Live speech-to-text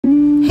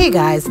Hey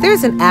guys,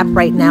 there's an app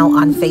right now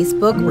on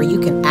Facebook where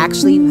you can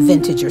actually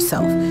vintage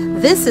yourself.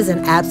 This is an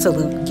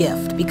absolute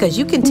gift because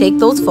you can take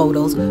those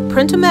photos,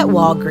 print them at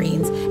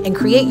Walgreens, and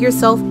create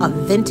yourself a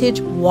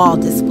vintage wall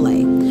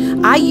display.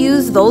 I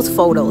use those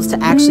photos to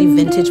actually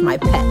vintage my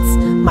pets.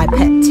 My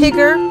pet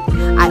Tigger.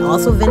 I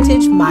also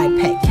vintage my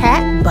pet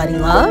cat, Buddy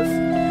Love,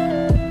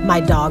 my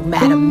dog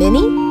Madam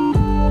Minnie,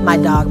 my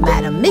dog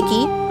Madam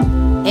Mickey,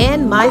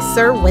 and my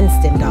Sir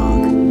Winston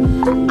dog.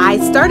 I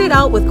started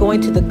out with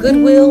going to the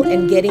Goodwill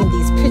and getting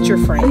these picture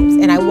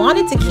frames, and I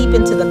wanted to keep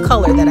into the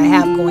color that I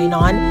have going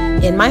on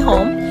in my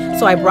home.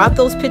 So I brought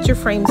those picture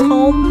frames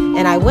home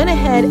and I went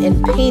ahead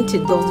and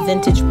painted those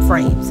vintage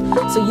frames.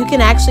 So you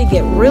can actually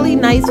get really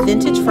nice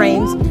vintage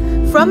frames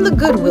from the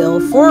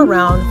Goodwill for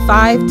around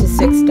 $5 to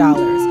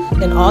 $6.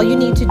 Then all you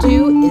need to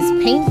do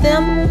is paint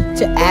them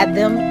to add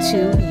them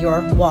to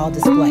your wall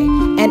display,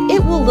 and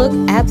it will look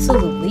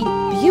absolutely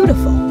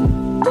beautiful.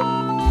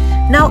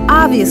 Now,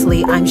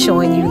 obviously, I'm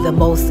showing you the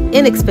most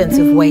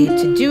inexpensive way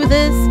to do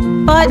this,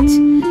 but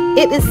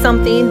it is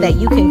something that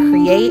you can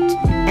create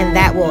and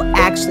that will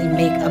actually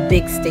make a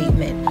big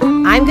statement.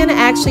 I'm going to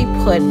actually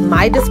put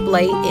my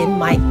display in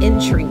my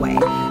entryway.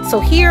 So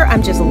here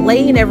I'm just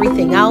laying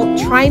everything out,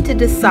 trying to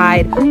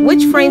decide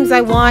which frames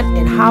I want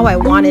and how I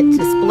want it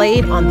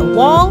displayed on the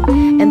wall,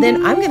 and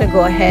then I'm going to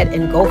go ahead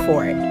and go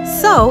for it.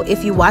 So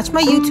if you watch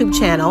my YouTube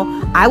channel,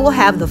 I will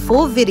have the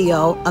full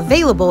video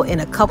available in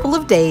a couple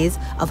of days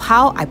of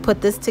how I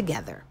put this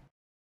together.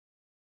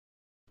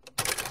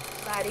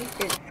 Everybody,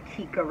 it's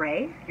Kika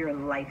Ray, your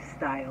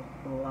lifestyle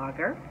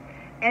blogger.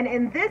 And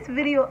in this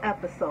video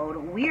episode,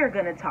 we are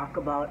going to talk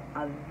about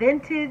a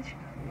vintage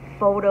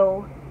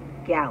photo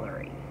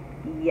gallery.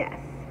 Yes.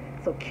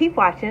 So keep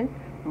watching,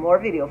 more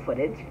video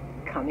footage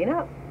coming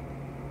up.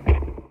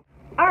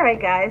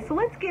 Alright guys, so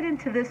let's get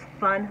into this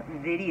fun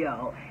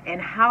video and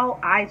how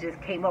I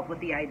just came up with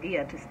the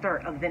idea to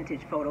start a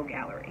vintage photo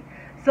gallery.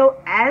 So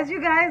as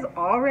you guys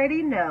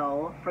already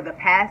know, for the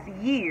past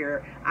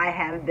year, I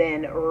have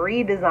been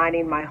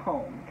redesigning my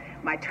home.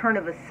 My turn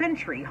of a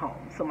century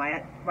home. So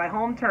my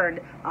home turned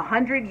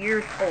 100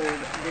 years old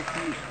this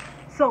year.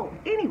 So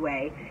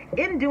anyway,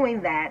 in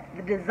doing that,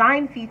 the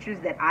design features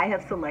that I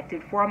have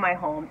selected for my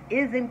home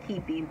is in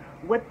keeping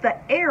with the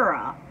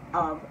era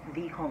of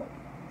the home.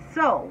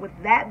 So with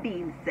that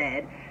being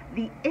said,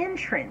 the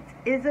entrance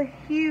is a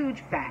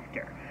huge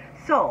factor.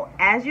 So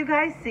as you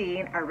guys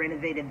seen, I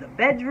renovated the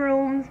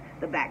bedrooms,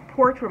 the back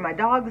porch where my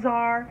dogs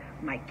are,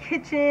 my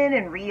kitchen,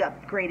 and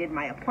re-upgraded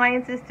my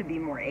appliances to be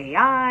more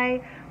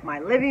AI, my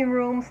living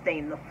room,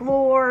 stained the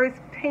floors,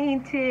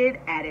 painted,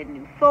 added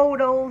new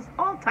photos,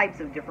 all types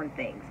of different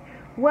things.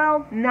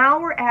 Well, now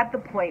we're at the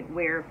point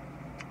where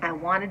I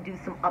want to do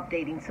some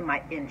updating to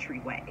my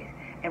entryway.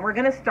 And we're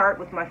going to start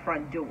with my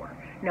front door.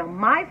 Now,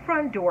 my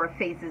front door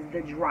faces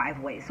the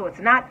driveway, so it's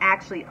not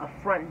actually a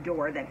front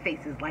door that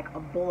faces like a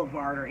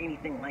boulevard or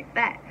anything like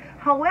that.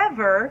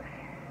 However,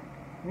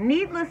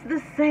 needless to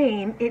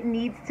say, it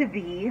needs to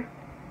be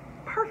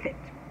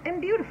perfect and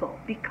beautiful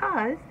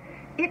because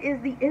it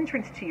is the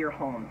entrance to your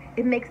home.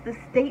 It makes the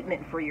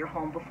statement for your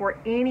home before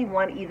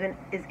anyone even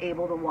is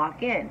able to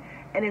walk in.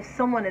 And if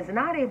someone is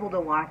not able to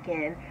walk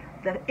in,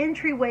 the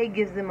entryway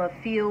gives them a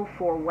feel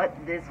for what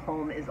this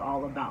home is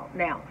all about.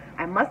 Now,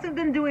 I must have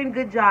been doing a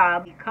good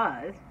job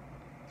because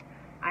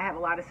I have a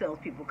lot of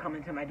salespeople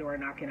coming to my door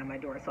and knocking on my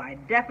door, so I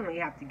definitely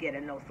have to get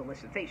a no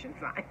solicitation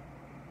sign.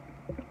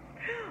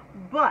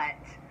 But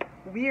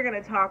we are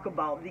going to talk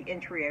about the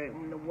entryway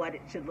and what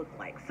it should look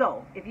like.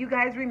 So, if you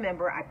guys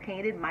remember, I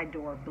painted my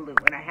door blue,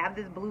 and I have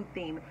this blue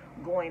theme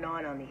going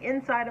on the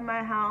inside of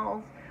my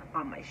house,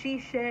 on my she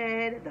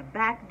shed, the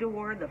back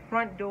door, the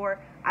front door.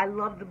 I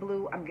love the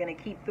blue. I'm going to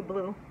keep the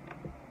blue.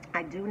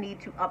 I do need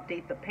to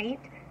update the paint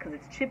because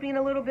it's chipping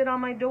a little bit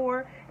on my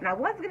door. And I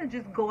was going to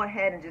just go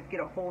ahead and just get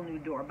a whole new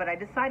door, but I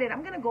decided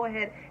I'm going to go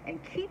ahead and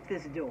keep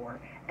this door.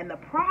 And the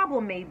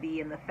problem may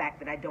be in the fact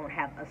that I don't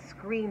have a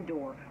screen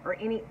door or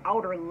any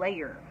outer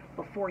layer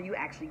before you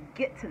actually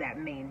get to that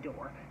main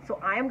door. So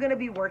I am going to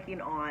be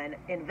working on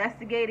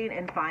investigating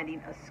and finding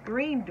a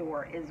screen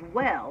door as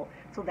well,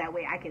 so that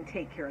way I can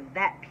take care of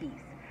that piece.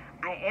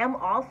 I am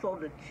also,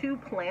 the two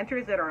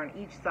planters that are on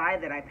each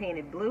side that I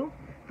painted blue,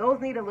 those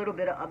need a little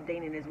bit of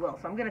updating as well.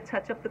 So I'm going to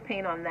touch up the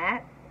paint on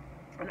that,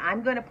 and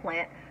I'm going to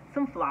plant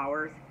some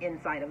flowers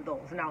inside of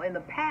those. Now in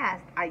the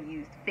past I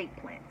used fake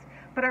plants,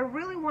 but I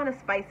really want to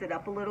spice it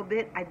up a little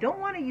bit. I don't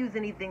want to use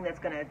anything that's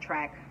going to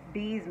attract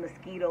bees,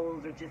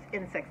 mosquitoes, or just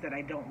insects that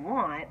I don't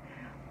want,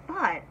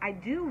 but I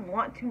do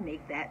want to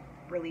make that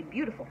really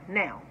beautiful.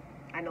 Now,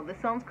 I know this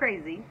sounds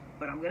crazy,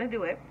 but I'm going to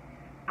do it.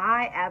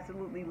 I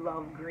absolutely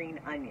love green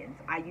onions.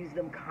 I use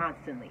them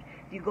constantly.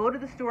 If you go to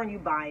the store and you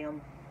buy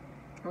them,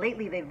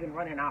 lately they've been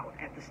running out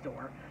at the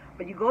store,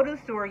 but you go to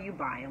the store, you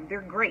buy them,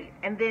 they're great.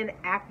 And then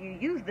after you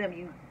use them,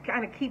 you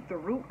kind of keep the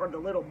root or the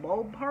little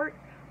bulb part.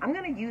 I'm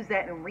going to use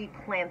that and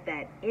replant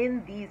that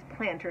in these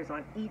planters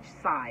on each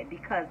side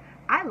because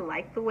I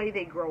like the way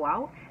they grow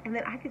out, and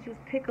then I could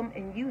just pick them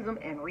and use them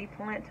and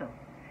replant them.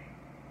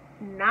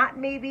 not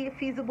maybe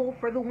feasible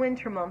for the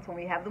winter months when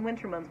we have the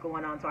winter months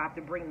going on, so I have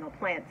to bring the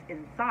plants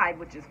inside,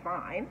 which is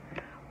fine.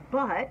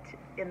 But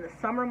in the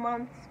summer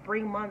months,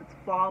 spring months,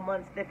 fall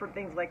months, different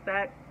things like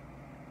that,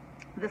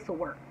 this will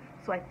work.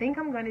 So I think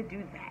I'm going to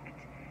do that.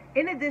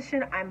 In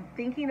addition, I'm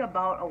thinking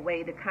about a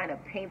way to kind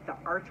of paint the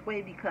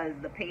archway because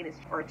the paint is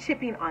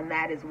chipping on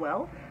that as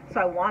well. So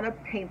I want to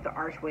paint the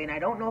archway, and I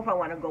don't know if I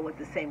want to go with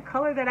the same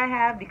color that I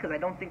have because I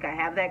don't think I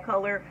have that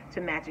color to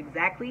match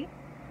exactly,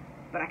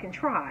 but I can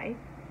try.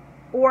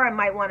 Or I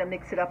might want to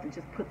mix it up and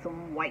just put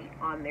some white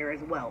on there as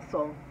well.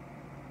 So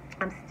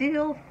I'm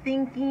still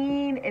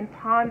thinking and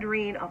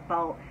pondering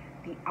about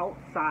the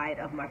outside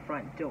of my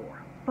front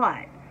door.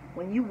 But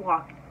when you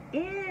walk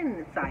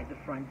inside the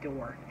front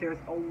door, there's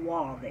a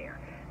wall there.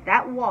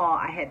 That wall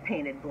I had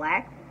painted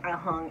black. I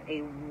hung a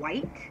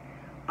white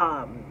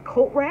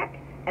coat rack,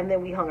 and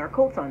then we hung our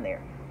coats on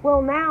there.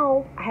 Well,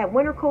 now I have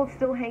winter coats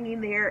still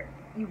hanging there.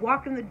 You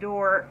walk in the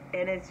door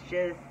and it's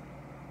just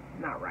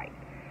not right.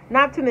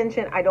 Not to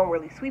mention I don't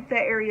really sweep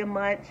that area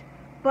much,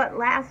 but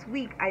last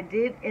week I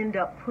did end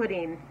up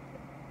putting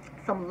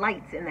some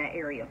lights in that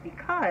area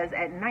because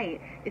at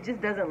night it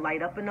just doesn't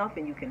light up enough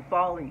and you can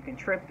fall and you can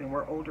trip, and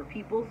we're older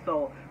people,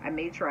 so I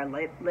made sure I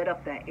lit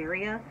up that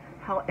area.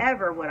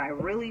 However, what I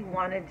really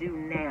want to do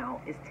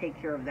now is take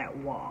care of that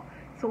wall.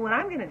 So what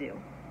I'm going to do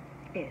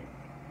is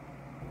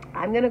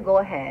I'm going to go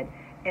ahead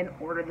and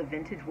order the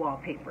vintage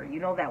wallpaper. You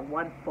know that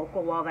one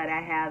focal wall that I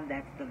have,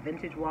 that's the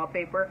vintage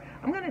wallpaper?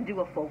 I'm going to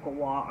do a focal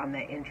wall on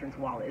that entrance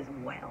wall as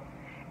well.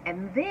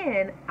 And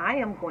then I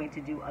am going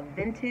to do a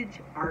vintage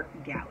art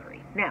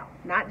gallery. Now,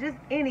 not just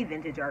any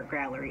vintage art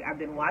gallery. I've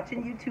been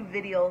watching YouTube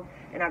videos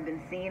and I've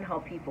been seeing how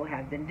people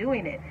have been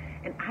doing it.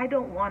 And I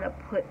don't want to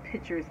put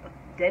pictures of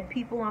dead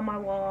people on my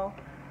wall.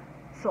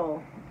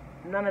 So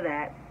none of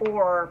that.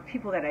 Or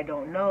people that I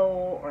don't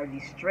know, or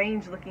these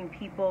strange looking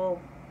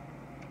people.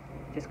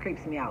 Just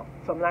creeps me out.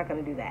 So I'm not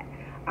going to do that.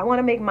 I want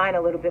to make mine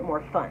a little bit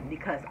more fun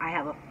because I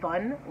have a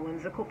fun,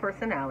 whimsical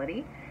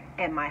personality.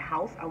 And my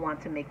house, I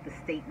want to make the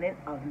statement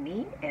of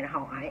me and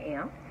how I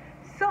am.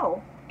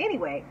 So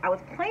anyway, I was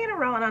playing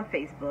around on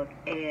Facebook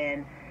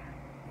and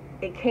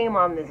it came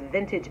on this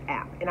vintage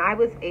app, and I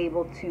was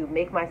able to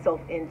make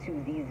myself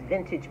into these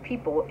vintage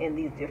people in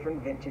these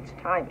different vintage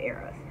time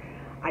eras.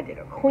 I did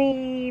a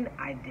queen,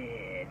 I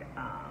did,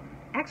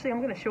 actually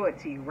I'm going to show it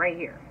to you right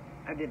here.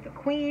 I did the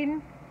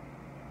queen,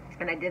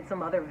 and I did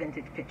some other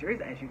vintage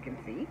pictures, as you can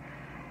see.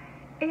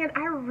 And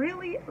I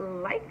really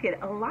like it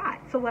a lot.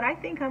 So what I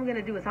think I'm going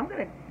to do is I'm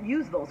going to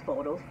use those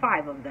photos,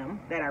 5 of them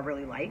that I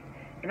really like,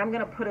 and I'm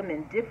going to put them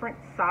in different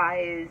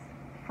size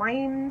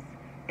frames,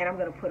 and I'm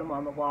going to put them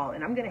on the wall,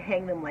 and I'm going to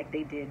hang them like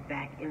they did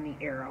back in the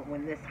era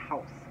when this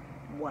house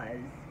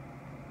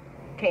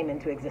came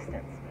into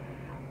existence.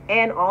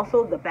 And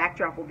also the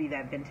backdrop will be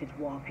that vintage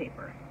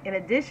wallpaper. In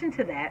addition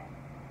to that,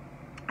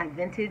 I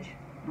vintage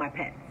my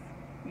pets.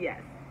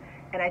 Yes.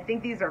 And I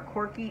think these are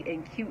quirky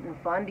and cute and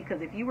fun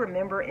because if you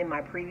remember in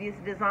my previous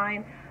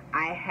design,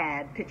 I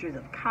had pictures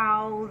of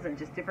cows and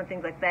just different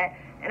things like that.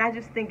 And I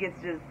just think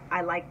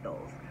I like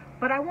those.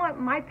 But I want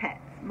my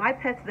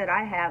pets that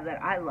I have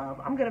that I love,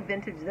 I'm going to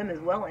vintage them as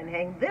well and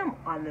hang them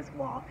on this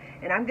wall.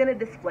 And I'm going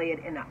to display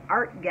it in an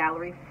art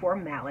gallery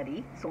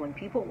formality. So when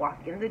people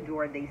walk in the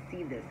door, they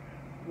see this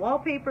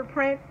wallpaper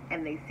print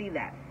and they see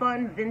that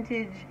fun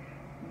vintage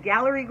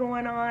gallery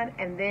going on.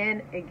 And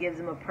then it gives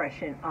them an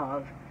impression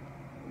of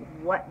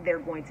what they're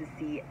going to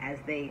see as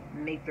they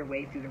make their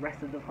way through the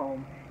rest of the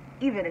home,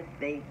 even if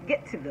they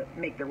get to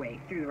make their way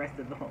through the rest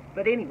of the home.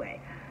 But anyway,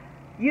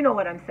 you know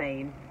what I'm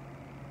saying.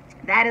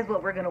 That is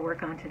what we're going to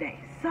work on today.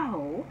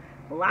 So,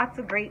 lots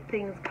of great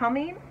things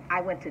coming.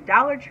 I went to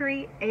Dollar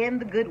Tree and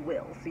the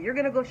Goodwill. So you're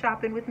going to go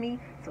shopping with me.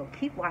 So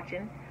keep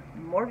watching.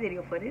 More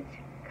video footage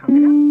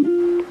coming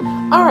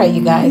up. All right,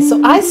 you guys.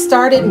 So I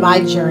started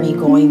my journey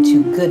going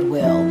to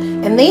Goodwill.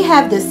 And they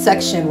have this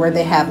section where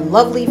they have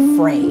lovely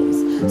frames.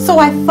 So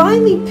I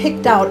finally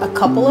picked out a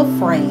couple of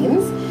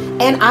frames.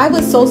 And I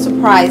was so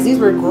surprised. These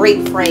were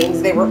great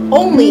frames. They were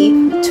only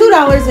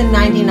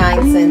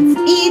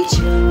 $2.99 each,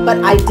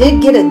 but I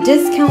did get a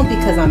discount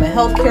because I'm a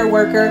healthcare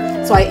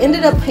worker. So I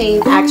ended up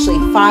paying actually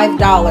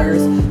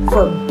 $5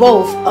 for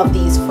both of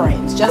these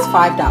frames, just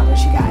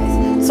 $5, you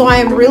guys. So I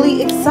am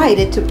really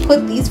excited to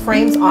put these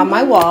frames on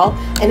my wall,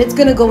 and it's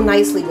gonna go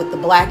nicely with the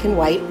black and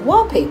white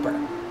wallpaper.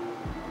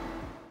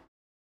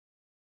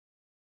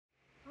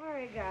 All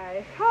right,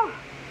 guys,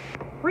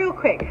 real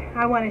quick,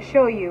 I wanna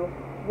show you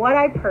what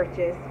I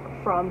purchased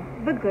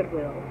from the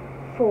Goodwill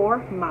for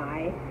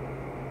my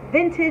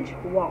vintage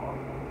wall.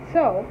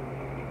 So,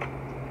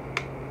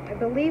 I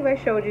believe I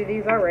showed you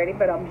these already,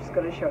 but I'm just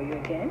going to show you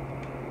again.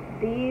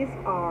 These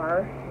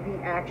are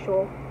the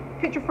actual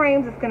picture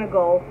frames. It's going to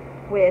go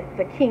with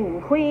the king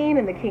and queen,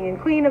 and the king and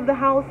queen of the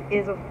house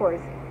is, of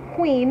course,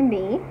 Queen,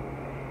 me,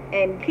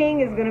 and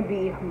king is going to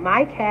be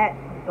my cat,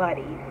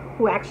 Buddy,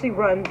 who actually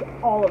runs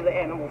all of the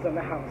animals in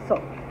the house.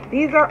 So,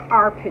 these are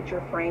our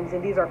picture frames,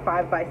 and these are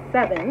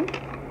 5x7.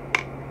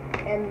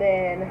 And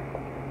then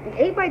The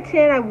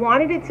 8x10, I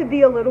wanted it to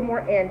be a little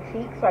more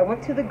antique, so I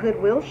went to the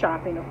Goodwill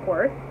shopping, of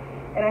course,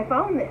 and I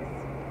found this.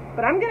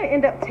 But I'm going to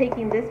end up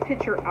taking this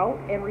picture out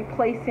and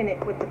replacing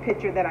it with the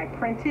picture that I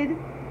printed.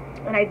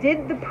 And I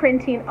did the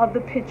printing of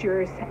the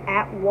pictures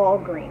at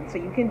Walgreens, so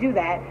you can do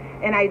that.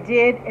 And I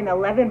did an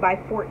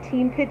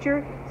 11x14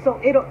 picture,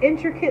 so it'll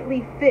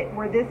intricately fit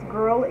where this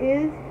girl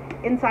is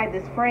inside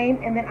this frame.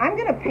 And then I'm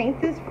going to paint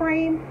this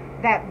frame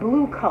that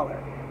blue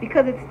color,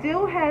 because it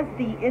still has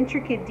the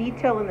intricate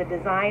detail in the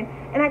design,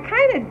 and I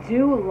kind of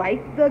do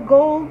like the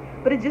gold,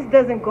 but it just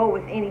doesn't go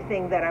with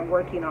anything that I'm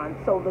working on.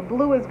 So the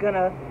blue is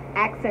gonna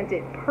accent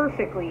it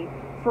perfectly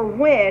for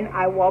when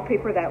I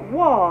wallpaper that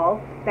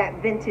wall, that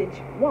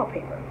vintage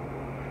wallpaper.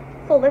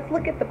 So let's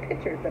look at the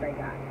pictures that I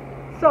got.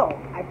 So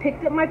I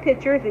picked up my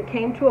pictures. It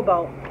came to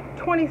about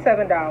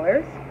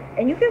 $27,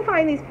 and you can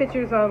find these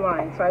pictures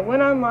online. So I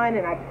went online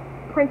and I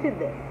printed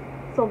this.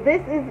 So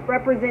this is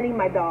representing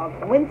my dog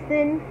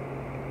Winston,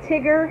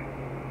 Tigger,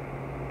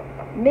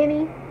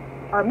 Minnie,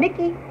 or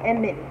Mickey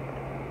and Minnie.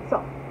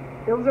 So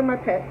those are my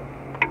pets.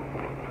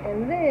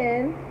 And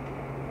then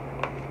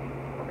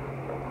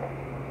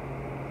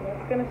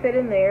that's gonna fit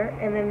in there.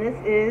 And then this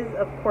is,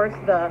 of course,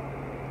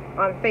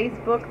 on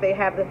Facebook they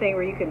have the thing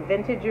where you can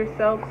vintage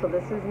yourself. So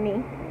this is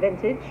me,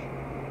 vintage.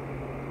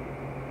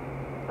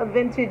 A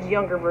vintage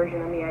younger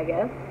version of me, I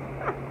guess.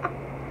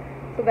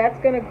 So that's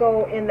gonna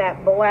go in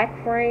that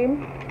black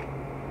frame.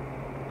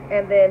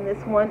 And then this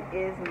one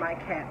is my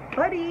cat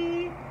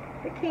Buddy,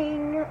 the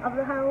king of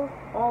the house,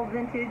 all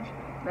vintage.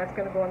 That's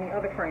going to go in the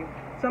other frame.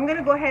 So I'm going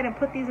to go ahead and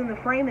put these in the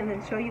frame and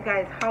then show you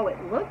guys how it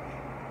looks.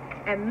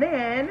 And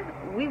then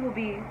we will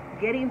be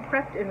getting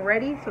prepped and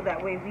ready, so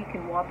that way we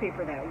can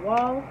wallpaper that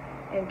wall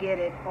and get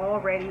it all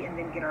ready, and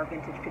then get our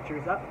vintage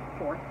pictures up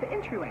for the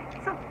entryway.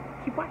 So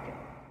keep watching.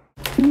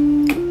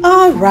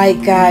 All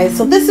right, guys,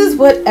 so this is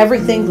what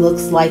everything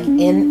looks like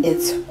in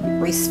its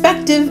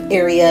respective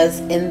areas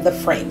in the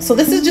frame. So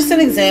this is just an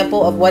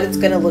example of what it's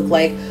going to look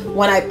like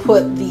when I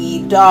put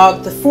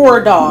the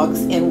 4 dogs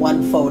in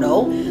one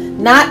photo.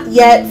 Not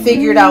yet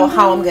figured out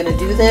how I'm going to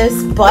do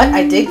this, but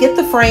I did get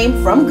the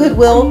frame from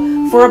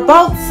Goodwill for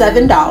about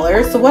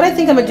 $7. So what I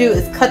think I'm going to do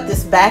is cut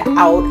this back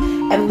out,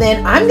 and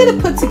then I'm going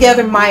to put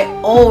together my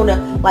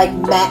own like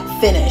matte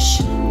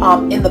finish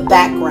in the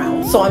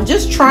background. So I'm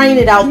just trying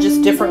it out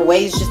just different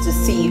ways just to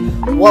see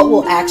what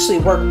will actually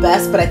work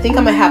best. But I think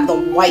I'm gonna have the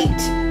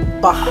white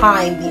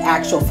behind the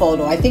actual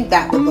photo. I think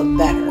that would look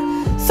better.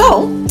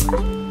 So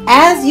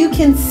as you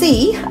can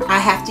see, I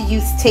have to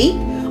use tape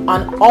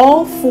on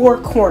all 4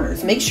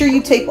 corners. Make sure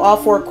you tape all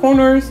 4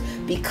 corners,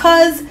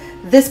 because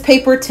this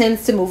paper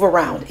tends to move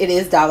around. It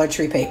is Dollar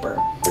Tree paper.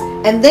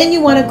 And then you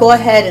want to go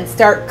ahead and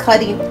start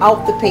cutting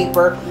out the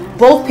paper,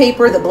 both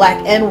paper, the black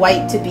and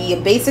white, to be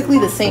basically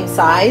the same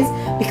size,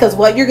 because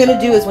what you're going to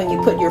do is when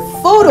you put your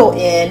photo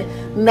in,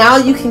 now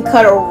you can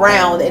cut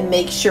around and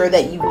make sure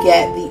that you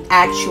get the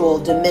actual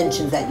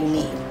dimensions that you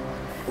need.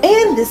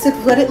 And this is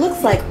what it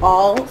looks like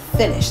all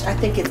finished. I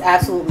think it's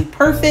absolutely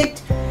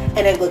perfect, and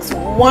it looks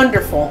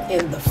wonderful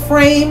in the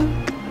frame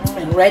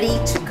and ready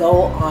to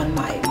go on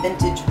my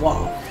vintage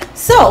wall.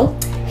 So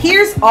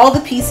here's all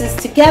the pieces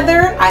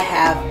together. I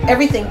have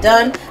everything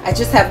done. I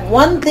just have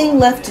one thing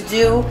left to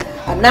do.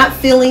 I'm not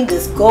feeling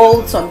this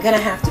gold, so I'm gonna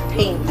have to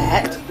paint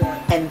that.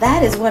 And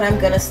that is what I'm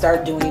gonna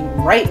start doing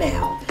right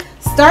now.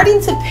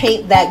 Starting to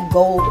paint that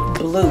gold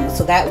blue,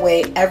 so that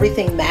way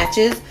everything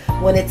matches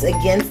when it's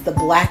against the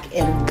black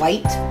and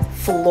white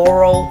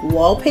floral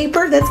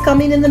wallpaper that's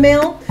coming in the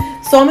mail.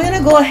 So I'm going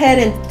to go ahead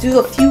and do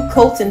a few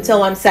coats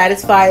until I'm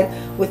satisfied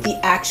with the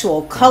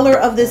actual color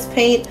of this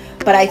paint.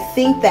 But I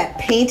think that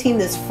painting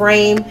this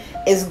frame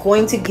is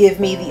going to give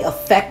me the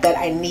effect that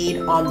I need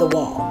on the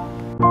wall.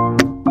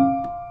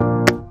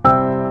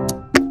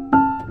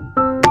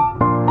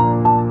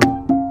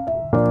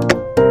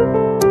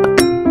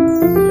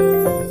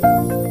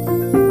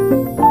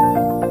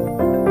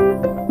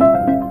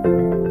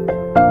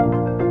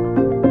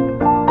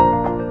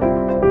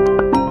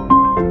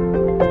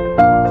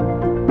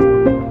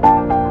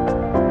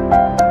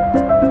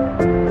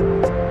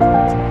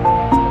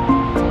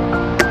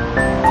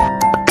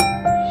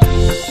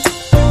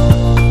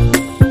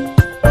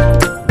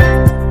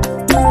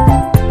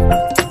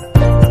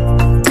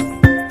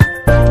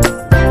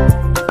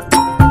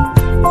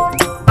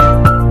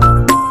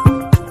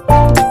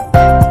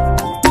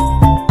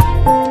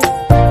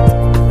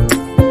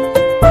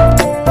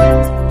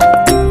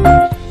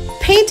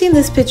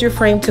 This picture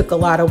frame took a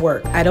lot of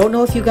work. I don't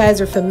know if you guys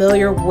are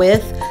familiar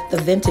with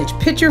the vintage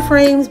picture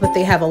frames, but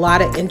they have a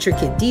lot of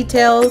intricate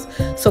details.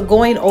 So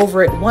going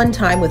over it one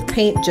time with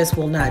paint just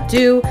will not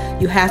do.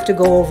 You have to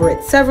go over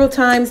it several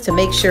times to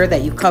make sure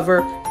that you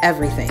cover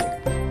everything.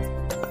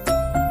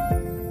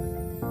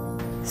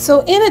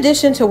 So in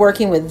addition to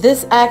working with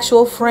this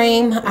actual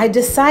frame, I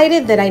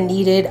decided that I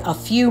needed a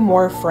few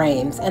more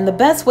frames. And the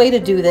best way to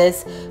do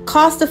this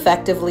cost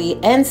effectively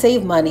and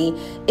save money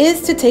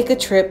is to take a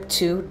trip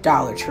to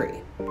Dollar Tree.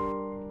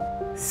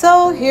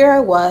 So here I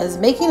was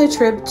making a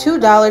trip to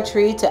Dollar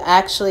Tree to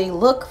actually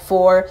look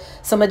for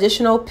some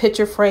additional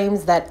picture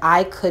frames that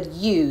I could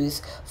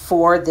use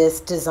for this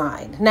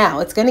design. Now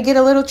it's going to get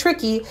a little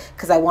tricky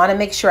because I want to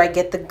make sure I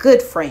get the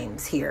good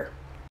frames here.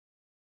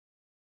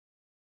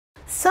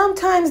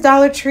 Sometimes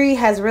Dollar Tree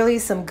has really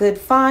some good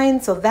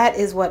finds, so that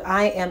is what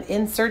I am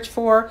in search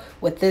for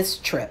with this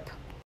trip.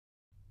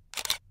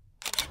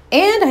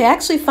 And I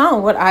actually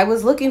found what I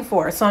was looking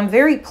for, so I'm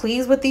very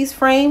pleased with these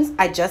frames.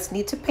 I just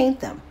need to paint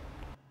them.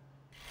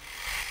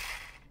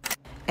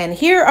 And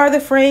here are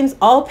the frames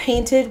all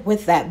painted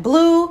with that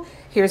blue.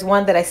 Here's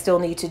one that I still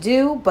need to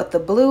do, but the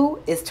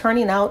blue is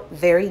turning out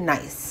very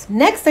nice.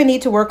 Next, I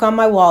need to work on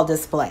my wall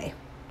display.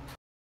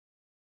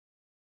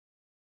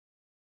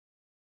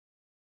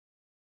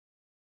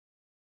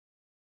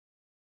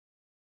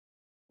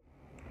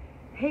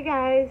 Hey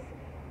guys,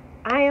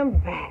 I am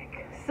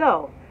back.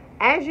 So,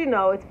 as you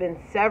know, it's been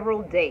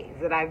several days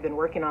that I've been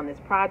working on this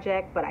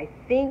project, but I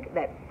think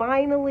that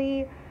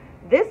finally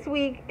this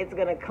week it's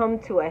going to come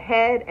to a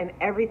head and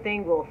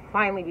everything will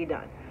finally be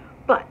done.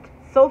 But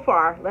so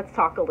far, let's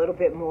talk a little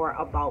bit more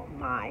about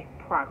my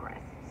progress.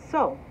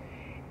 So,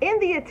 in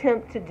the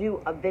attempt to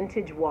do a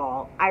vintage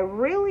wall, I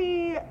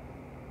really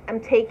am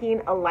taking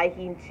a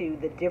liking to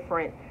the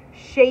different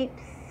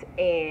shapes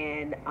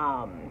and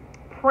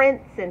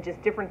prints and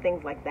just different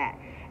things like that.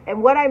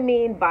 And what I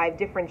mean by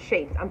different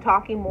shapes, I'm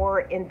talking more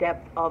in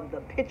depth of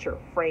the picture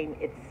frame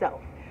itself.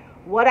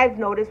 What I've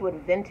noticed with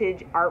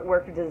vintage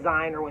artwork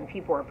design, or when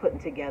people are putting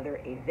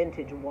together a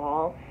vintage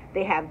wall,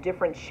 they have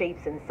different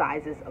shapes and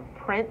sizes of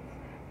prints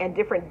and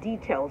different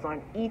details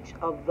on each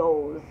of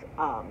those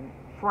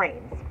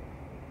frames.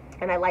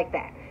 And I like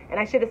that. And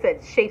I should have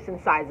said shapes and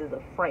sizes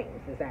of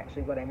frames is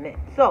actually what I meant.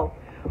 So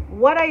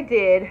what I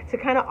did to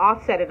kind of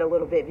offset it a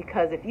little bit,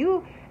 because if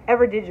you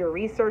ever did your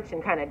research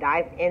and kind of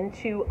dive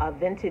into a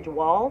vintage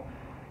wall,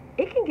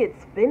 it can get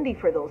spendy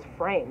for those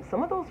frames.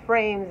 Some of those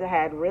frames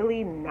had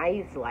really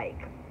nice, like,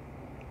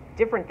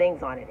 different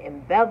things on it,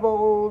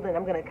 embezzled, and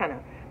I'm going to kind of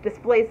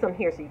display some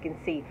here so you can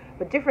see,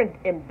 but different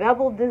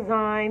embezzled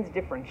designs,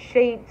 different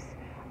shapes,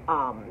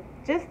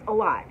 just a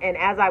lot. And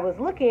as I was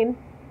looking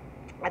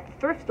at the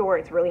thrift store,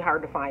 it's really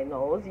hard to find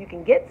those. You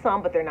can get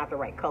some, but they're not the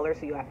right color,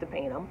 so you have to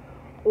paint them.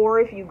 Or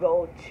if you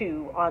go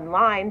to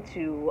online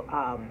to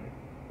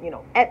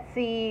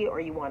Etsy, or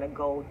you want to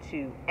go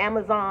to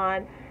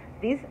Amazon,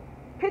 these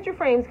picture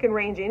frames can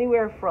range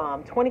anywhere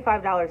from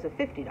 $25 to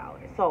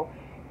 $50. So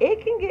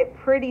it can get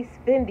pretty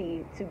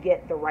spendy to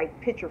get the right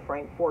picture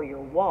frame for your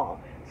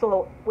wall.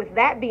 So with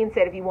that being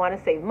said, if you want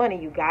to save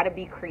money, you got to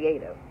be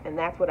creative. And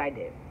that's what I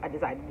did. I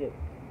decided to do.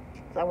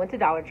 So I went to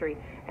Dollar Tree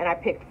and I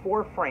picked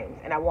 4 frames,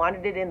 and I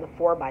wanted it in the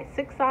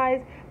 4x6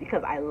 size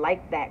because I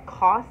like that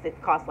cost.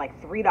 It costs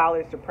like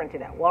 $3 to print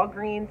it at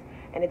Walgreens,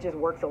 and it just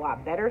works a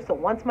lot better. So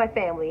once my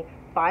family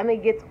finally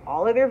gets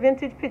all of their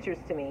vintage pictures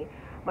to me,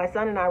 my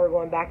son and I were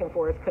going back and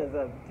forth because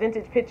a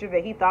vintage picture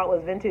that he thought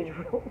was vintage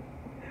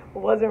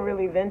wasn't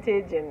really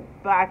vintage,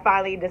 but I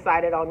finally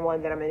decided on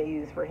one that I'm going to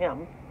use for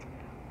him,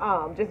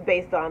 just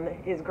based on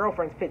his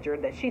girlfriend's picture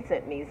that she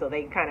sent me, so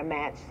they kind of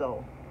match,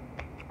 so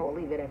we'll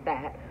leave it at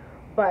that.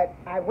 But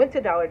I went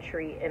to Dollar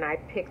Tree and I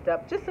picked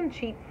up just some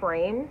cheap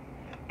frames,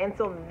 and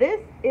so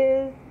this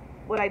is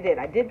what I did.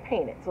 I did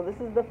paint it, so this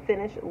is the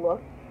finished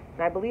look,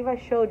 and I believe I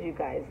showed you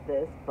guys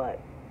this, but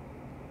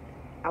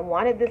I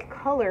wanted this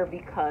color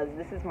because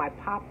this is my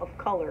pop of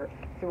color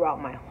throughout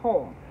my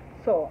home.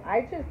 So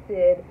I just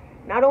did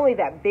not only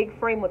that big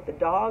frame with the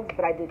dogs,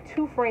 but I did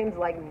 2 frames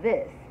like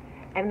this.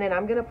 And then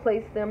I'm going to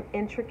place them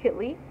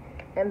intricately.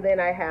 And then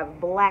I have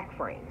black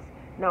frames.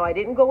 Now I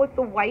didn't go with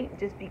the white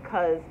just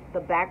because the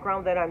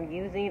background that I'm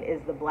using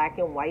is the black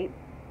and white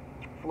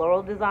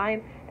floral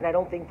design. And I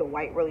don't think the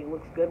white really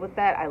looks good with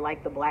that. I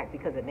like the black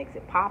because it makes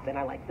it pop. And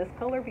I like this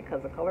color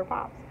because the color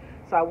pops.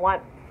 So I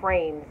want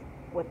frames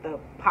with the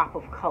pop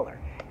of color.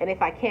 And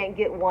if I can't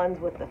get ones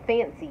with the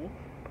fancy,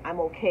 I'm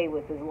okay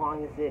with as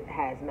long as it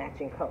has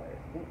matching colors.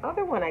 The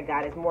other one I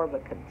got is more of a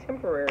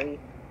contemporary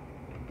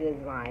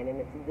design, and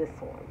it's this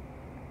one.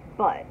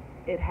 But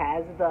it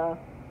has the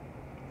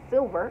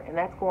silver, and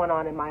that's going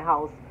on in my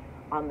house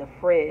on the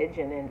fridge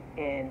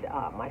and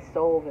my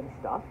stove and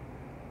stuff.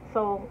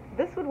 So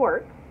this would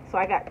work. So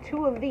I got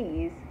 2 of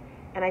these,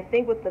 and I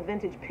think with the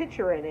vintage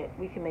picture in it,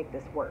 we can make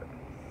this work.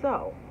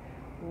 So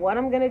what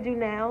I'm going to do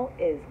now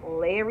is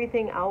lay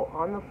everything out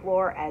on the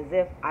floor as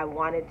if I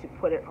wanted to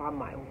put it on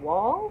my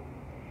wall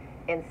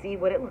and see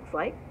what it looks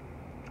like.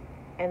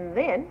 And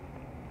then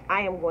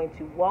I am going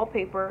to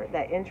wallpaper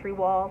that entry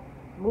wall,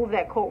 move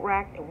that coat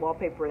rack and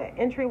wallpaper that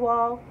entry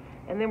wall.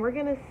 And then we're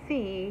going to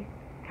see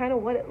kind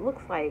of what it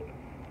looks like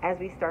as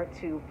we start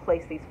to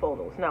place these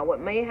photos. Now, what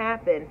may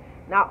happen,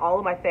 not all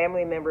of my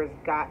family members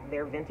got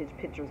their vintage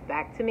pictures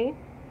back to me.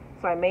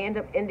 So I may end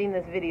up ending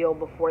this video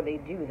before they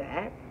do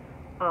that.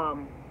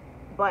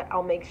 But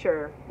I'll make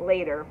sure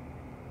later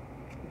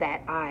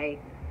that I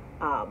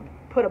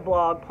put a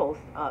blog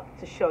post up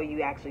to show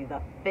you actually the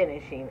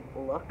finishing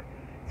look.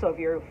 So if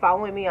you're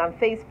following me on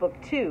Facebook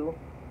too,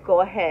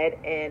 go ahead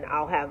and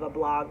I'll have a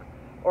blog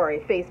or a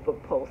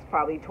Facebook post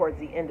probably towards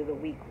the end of the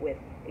week with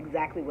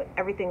exactly what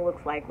everything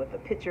looks like, with the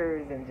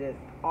pictures and just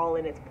all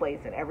in its place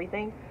and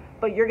everything.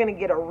 But you're going to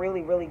get a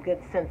really, really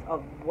good sense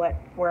of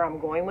where I'm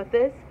going with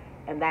this.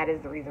 And that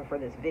is the reason for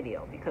this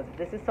video, because if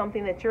this is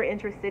something that you're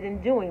interested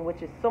in doing,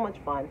 which is so much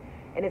fun,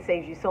 and it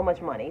saves you so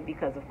much money,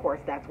 because of course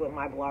that's what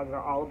my blogs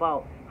are all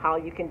about, how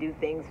you can do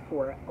things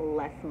for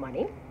less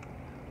money.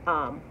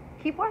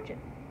 Keep watching.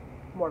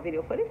 More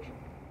video footage.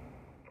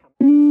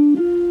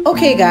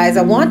 Okay guys,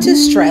 I want to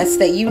stress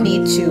that you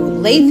need to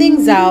lay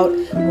things out,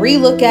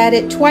 relook at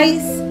it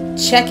twice,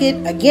 check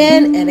it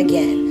again and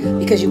again,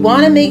 because you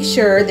want to make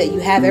sure that you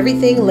have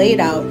everything laid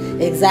out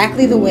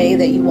exactly the way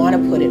that you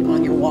want to put it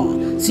on your wall.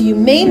 So you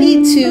may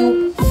need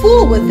to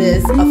fool with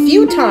this a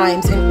few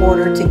times in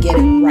order to get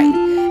it right.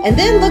 And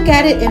then look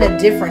at it in a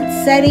different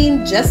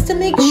setting just to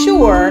make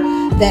sure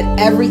that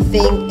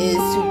everything is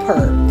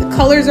superb. The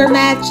colors are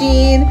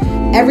matching,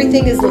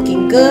 everything is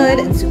looking good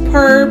and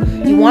superb.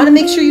 You want to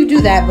make sure you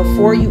do that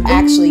before you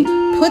actually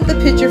put the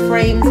picture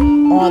frames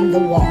on the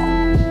wall.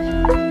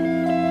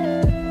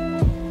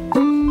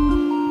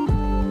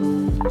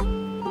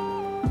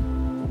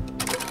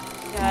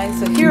 Guys,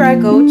 so here I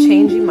go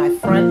changing my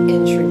front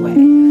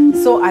entryway.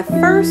 So I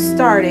first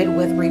started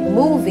with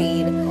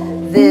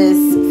removing this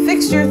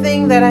fixture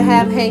thing that I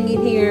have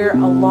hanging here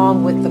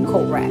along with the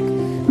coat rack.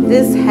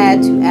 This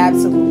had to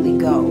absolutely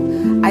go.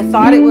 I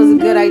thought it was a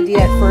good idea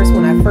at first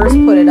when I first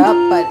put it up,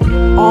 but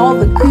all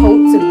the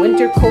coats and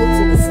winter coats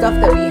and the stuff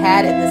that we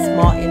had in this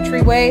small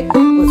entryway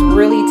was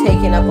really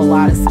taking up a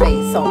lot of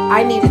space. So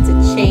I needed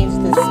to change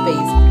this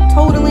space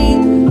totally.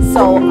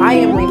 So I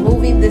am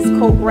removing this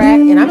coat rack,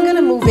 and I'm going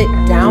to move it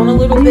down a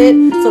little bit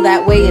so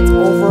that way it's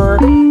over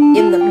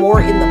more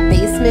in the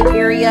basement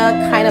area,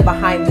 kind of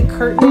behind the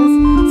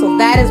curtains. So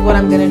that is what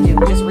I'm going to do,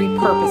 just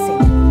repurposing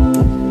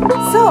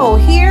it. So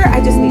here I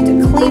just need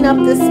to clean up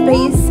this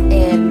space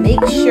and make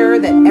sure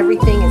that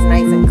everything is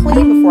nice and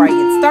clean before I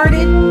get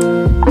started.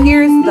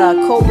 Here's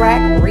the coat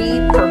rack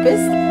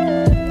repurposed,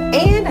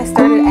 and I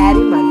started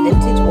adding my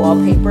vintage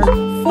wallpaper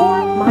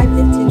for my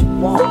vintage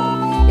wall.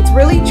 It's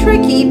really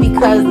tricky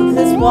because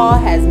this wall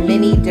has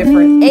many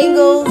different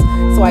angles,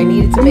 so I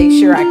needed to make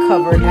sure I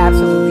covered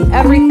absolutely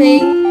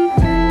everything.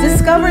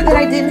 Discovered that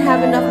I didn't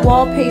have enough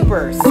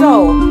wallpaper,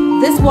 so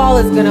this wall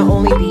is going to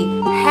only be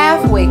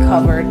halfway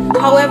covered.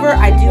 However,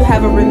 I do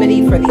have a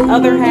remedy for the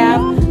other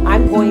half.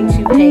 I'm going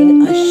to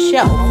hang a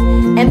shelf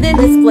and then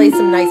display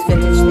some nice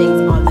vintage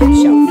things on that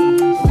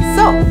shelf.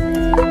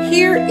 So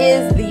here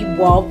is the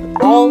wall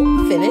all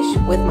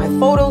finished with my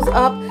photos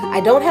up. I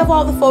don't have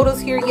all the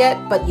photos here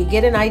yet, but you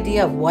get an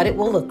idea of what it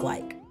will look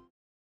like.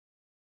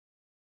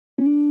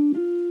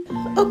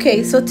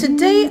 Okay, so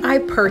today I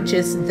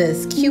purchased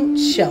this cute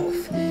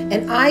shelf,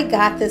 and I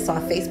got this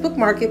off Facebook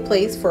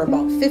Marketplace for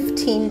about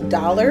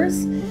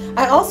 $15.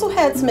 I also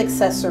had some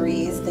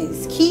accessories,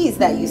 these keys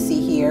that you see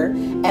here,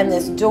 and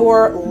this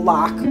door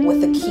lock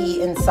with a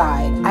key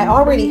inside. I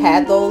already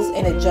had those,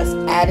 and it just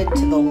added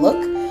to the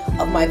look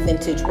of my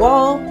vintage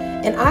wall,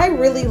 and I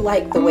really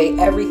like the way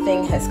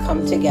everything has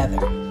come together.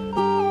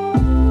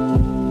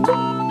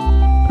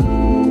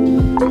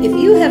 If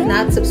you have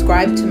not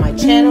subscribed to my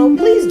channel,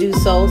 please do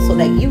so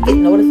that you get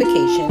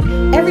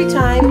notification every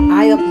time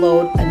I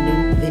upload a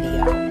new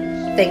video.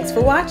 Thanks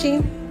for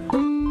watching.